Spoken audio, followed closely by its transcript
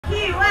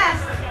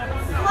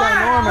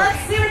ginormous.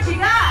 Let's see what you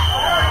got.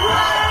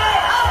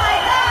 Oh my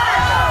God.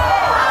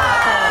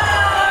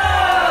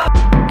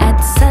 At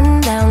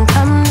sundown,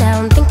 come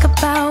down, think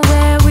about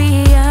where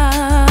we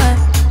are.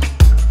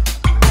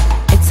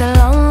 It's a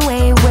long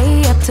way,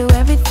 way up to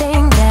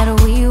everything that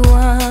we want.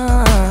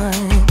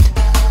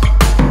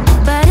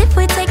 But if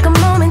we take a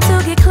moment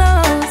to get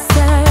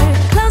closer,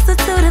 closer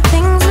to the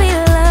things we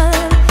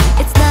love,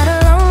 it's not a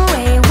long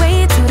way,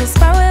 way to the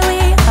spot where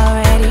we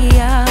already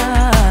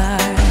are.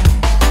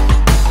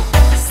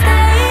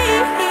 Stay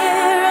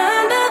here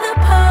under the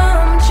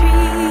palm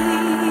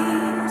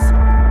trees.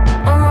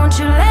 Oh, won't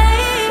you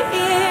lay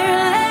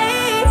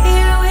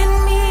here with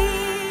me?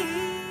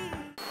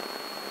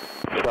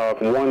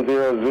 South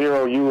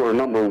 100, you are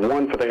number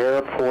 1 for the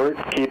airport.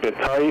 Keep it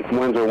tight.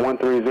 Winds are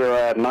 130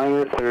 at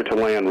 9er. Clear to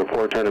land.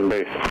 Report turning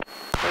base.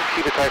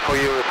 Keep it tight for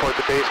you. Report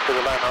the base to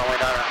the line runway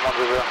 9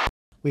 100.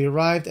 We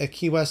arrived at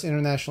Key West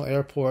International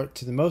Airport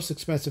to the most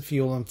expensive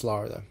fuel in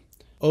Florida.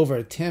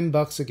 Over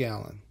 $10 a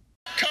gallon.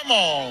 Come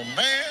on,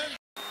 man.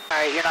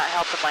 Alright, you're not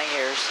helping my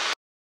ears.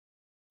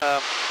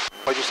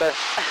 What'd you say?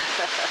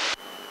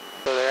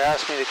 So they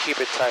asked me to keep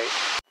it tight.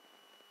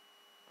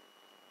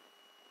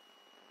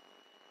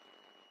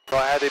 Do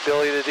I have the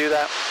ability to do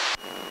that?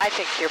 I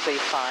think you'll be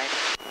fine.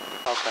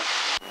 Okay.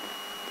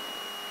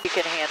 You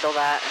can handle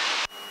that.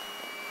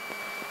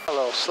 A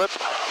little slip.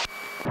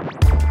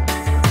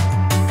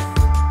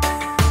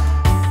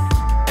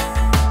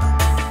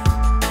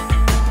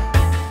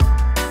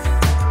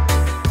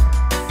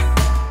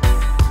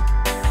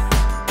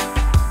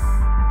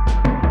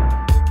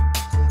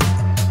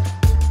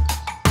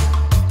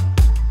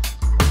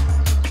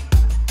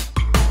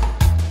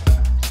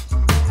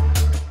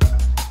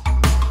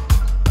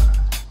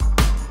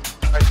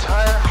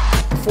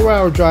 A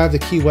 4-hour drive to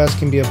Key West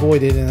can be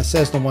avoided in a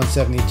Cessna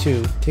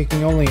 172,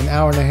 taking only an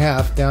hour and a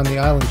half down the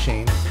island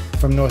chain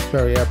from North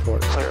Perry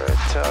Airport. Clear at,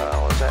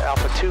 what was that,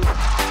 Alpha 2?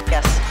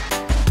 Yes.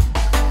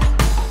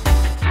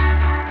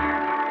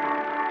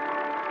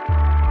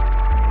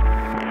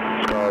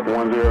 Star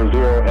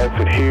 100,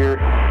 exit here.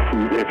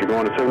 If you're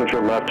going to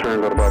signature, left turn,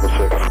 go to Bravo 6.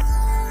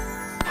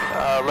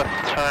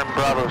 Left turn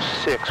Bravo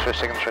 6 for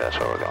signature, that's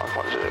where we're going,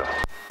 10.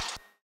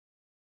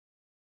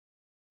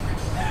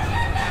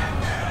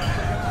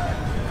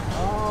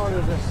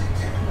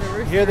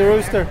 Hear the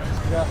rooster.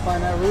 You gotta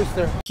find that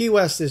rooster. Key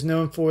West is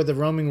known for the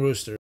roaming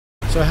rooster.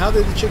 So how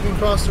did the chicken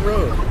cross the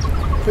road?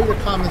 Put your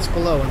comments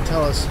below and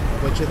tell us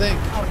what you think.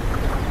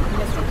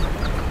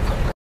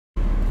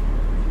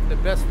 The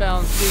best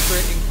found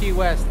secret in Key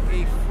West,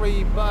 a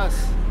free bus.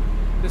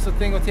 This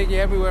thing will take you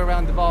everywhere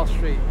around Duval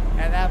Street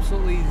at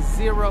absolutely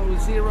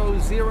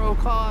zero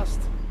cost.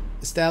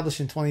 Established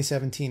in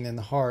 2017 in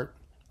the heart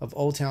of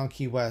Old Town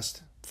Key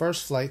West,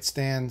 First Flight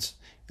stands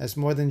as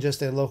more than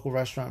just a local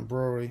restaurant and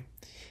brewery.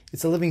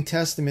 It's a living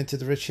testament to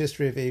the rich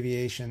history of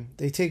aviation.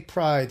 They take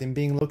pride in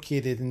being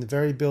located in the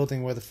very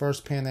building where the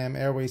first Pan Am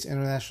Airways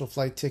international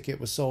flight ticket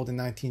was sold in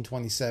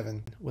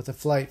 1927, with a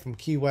flight from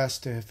Key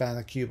West to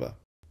Havana, Cuba.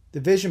 The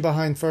vision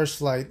behind First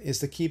Flight is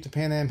to keep the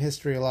Pan Am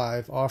history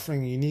alive,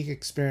 offering a unique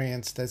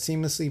experience that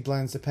seamlessly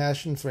blends the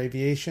passion for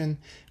aviation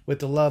with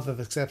the love of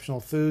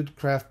exceptional food,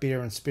 craft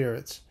beer, and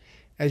spirits.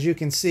 As you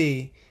can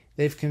see,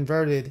 they've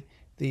converted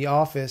the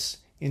office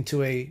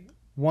into a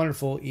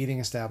wonderful eating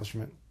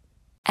establishment.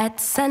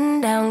 At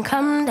sundown,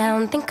 come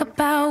down, think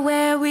about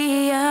where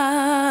we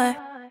are.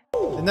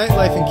 The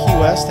nightlife in Key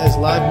West has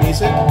live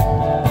music,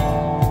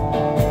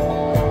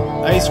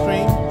 ice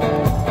cream,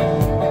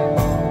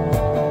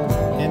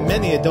 and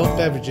many adult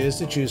beverages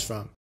to choose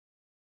from.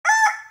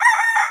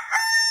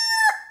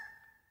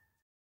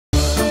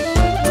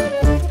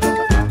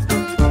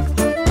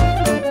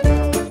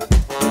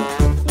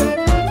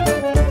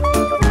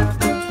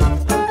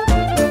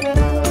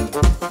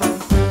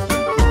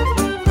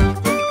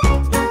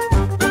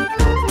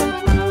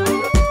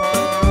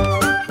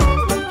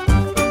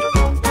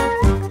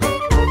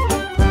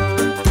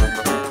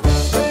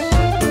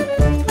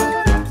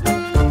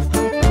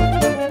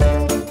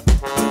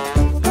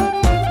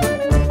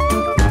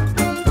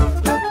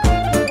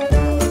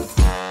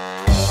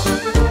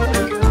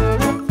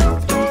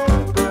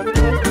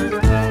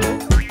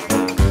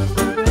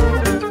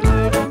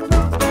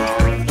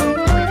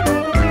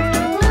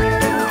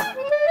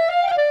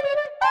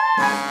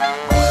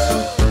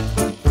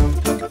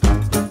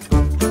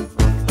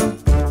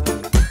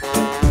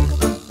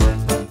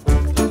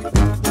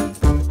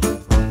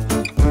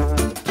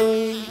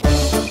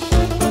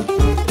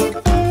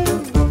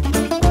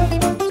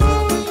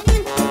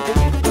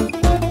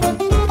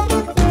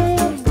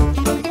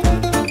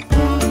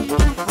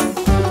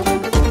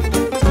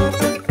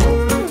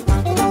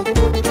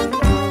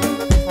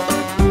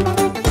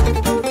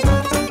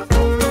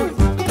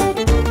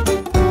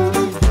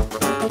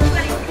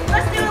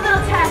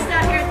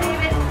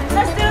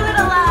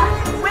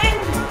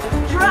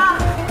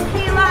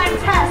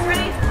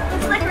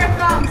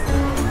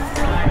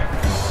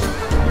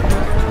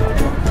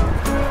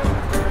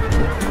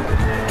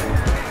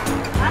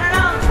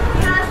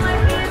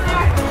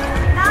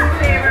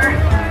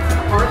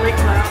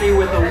 happy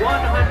with the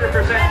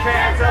 100%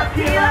 chance of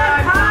key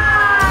lime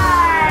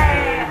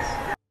pies.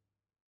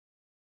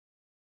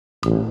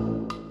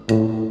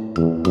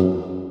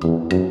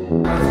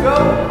 Let's go.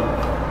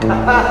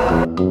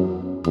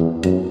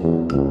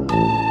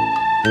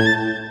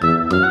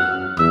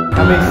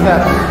 How many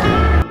steps?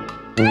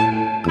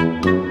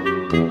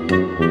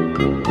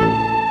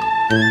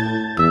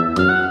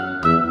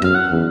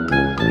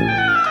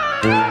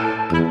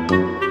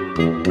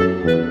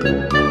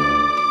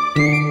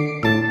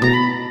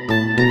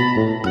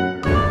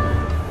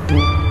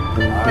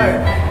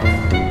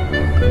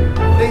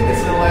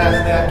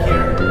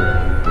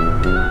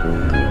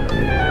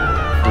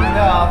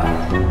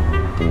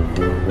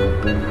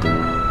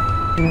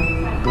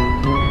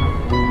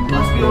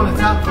 Must be on the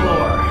top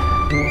floor.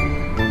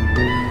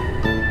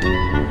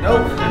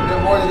 Nope,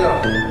 there's more to go.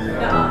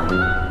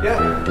 Yeah.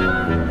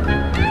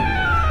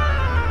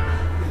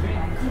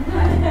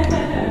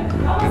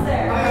 Almost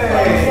there.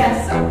 Hey. Yes,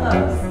 so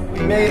close.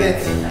 We made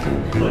it.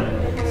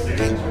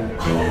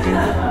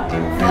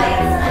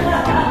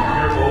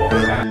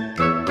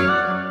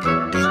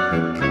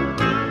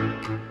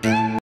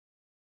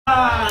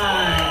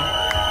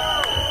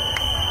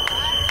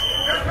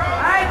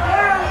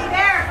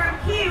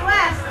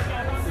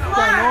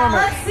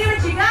 Let's see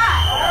what you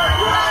got.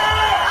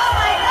 Oh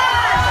my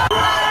gosh.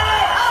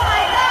 Oh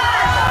my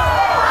gosh.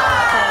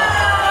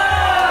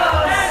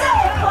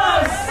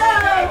 Oh, so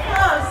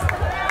close.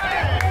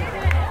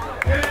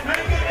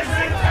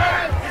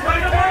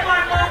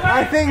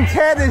 I think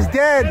Ted is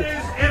dead. It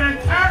is an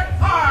intact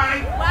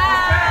pie.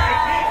 Wow. It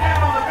came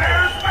down on the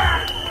bear's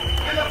back.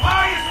 And the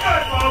pie is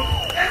good, folks.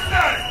 It's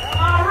good.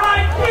 All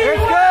right,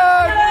 It's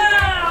good.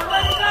 Yeah,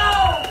 let's go.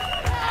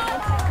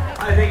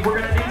 I think we're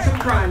going to need some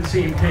crime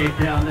scene tape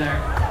down there.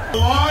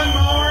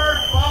 Lawnmower,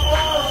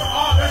 bubbles.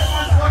 Oh, this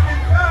one's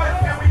looking good.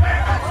 Can we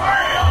make a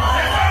target?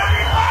 It's gonna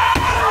be fun.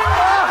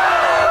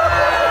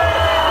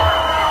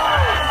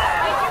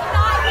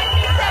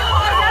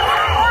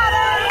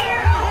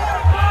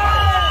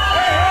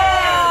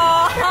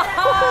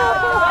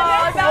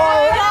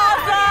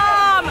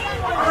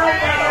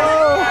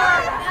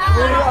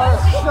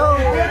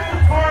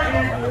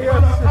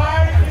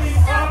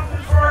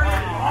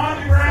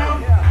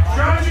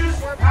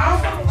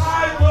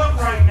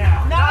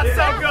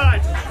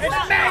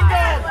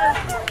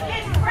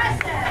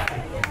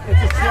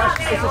 It's a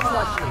slushy. It's so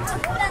slushy.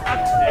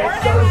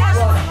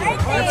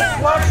 It's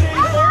slushy.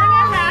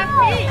 4.5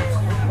 feet.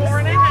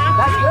 4.5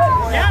 That's good.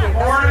 Yeah.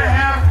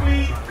 4.5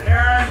 feet,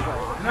 Aaron.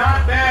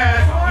 Not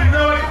bad. You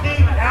know it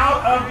came out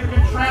of the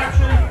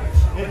contraption.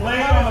 It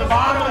laid on the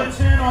bottom of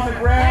the tin on the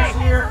grass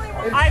here.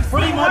 It's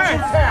pretty much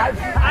intact.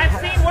 I've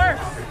seen worse.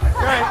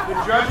 Okay, the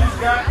judges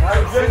got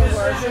a good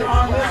decision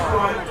on this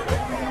one.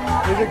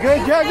 Is it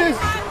good, judges?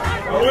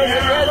 We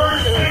have our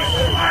first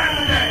station line of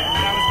the day.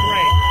 That was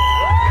great.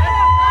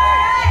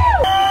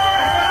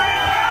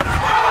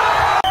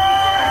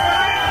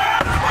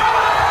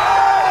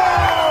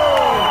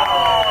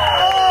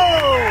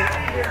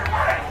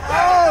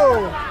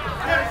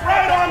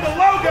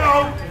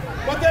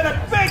 But then a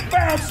big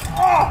bounce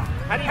off.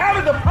 How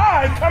did the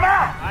pie come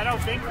out? I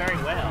don't think very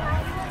well.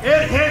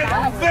 It hit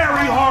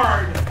very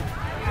hard.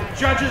 The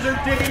judges are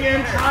digging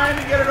in, trying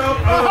to get it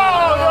open.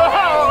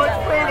 Oh, it's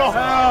brutal.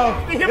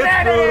 Oh, The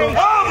humanity.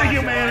 the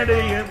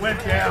humanity. It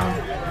went down.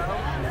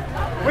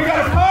 We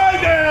got a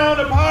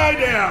pie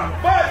down.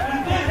 But we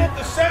did hit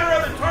the center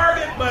of the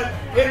target, but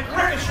it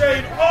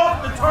ricocheted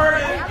off the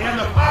target, and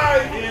the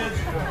pie is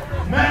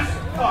messed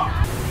up.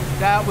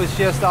 That was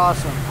just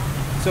awesome.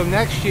 So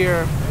next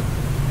year,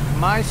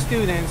 my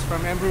students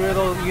from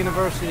Embry-Riddle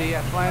University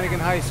at Flanagan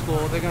High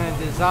School, they're going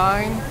to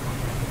design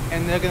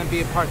and they're going to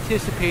be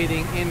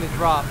participating in the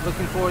drop.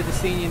 Looking forward to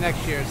seeing you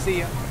next year. See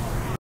ya.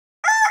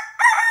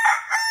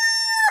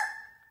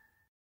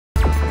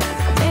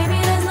 Baby,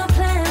 there's no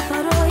plan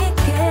for the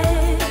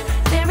wicked.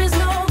 There is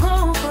no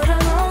goal for the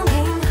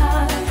longing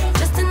heart.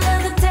 Just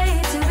another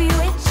day to be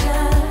with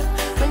you.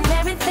 When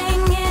everything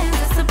ends,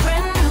 it's a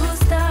brand new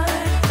start.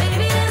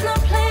 Baby, there's no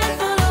plan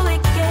for the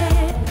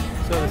wicked.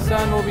 So the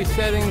sun will be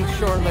setting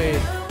shortly.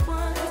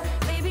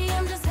 Baby,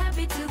 I'm just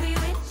happy to be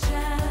with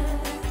you.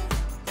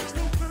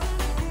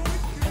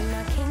 In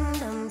my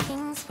kingdom,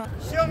 kings fall.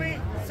 Show me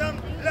some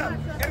love.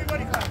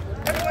 Everybody clap.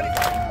 Everybody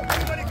clap.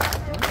 Everybody clap.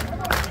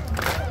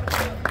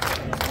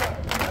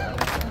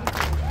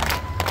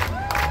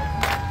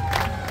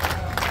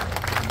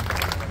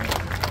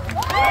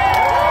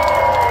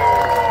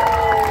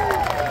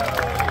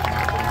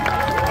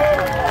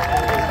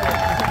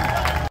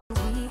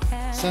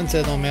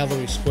 Sunset on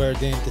Mallory Square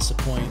didn't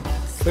disappoint.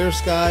 Clear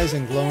skies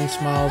and glowing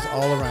smiles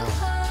all around.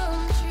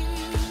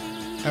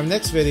 Our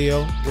next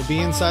video will be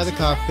inside the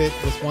cockpit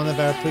with one of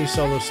our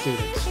pre-solo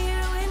students.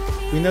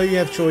 We know you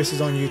have choices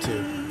on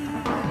YouTube.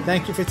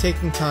 Thank you for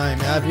taking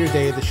time out of your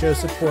day to show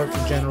support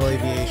for general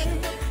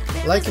aviation.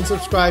 Like and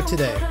subscribe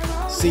today.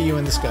 See you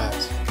in the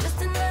skies.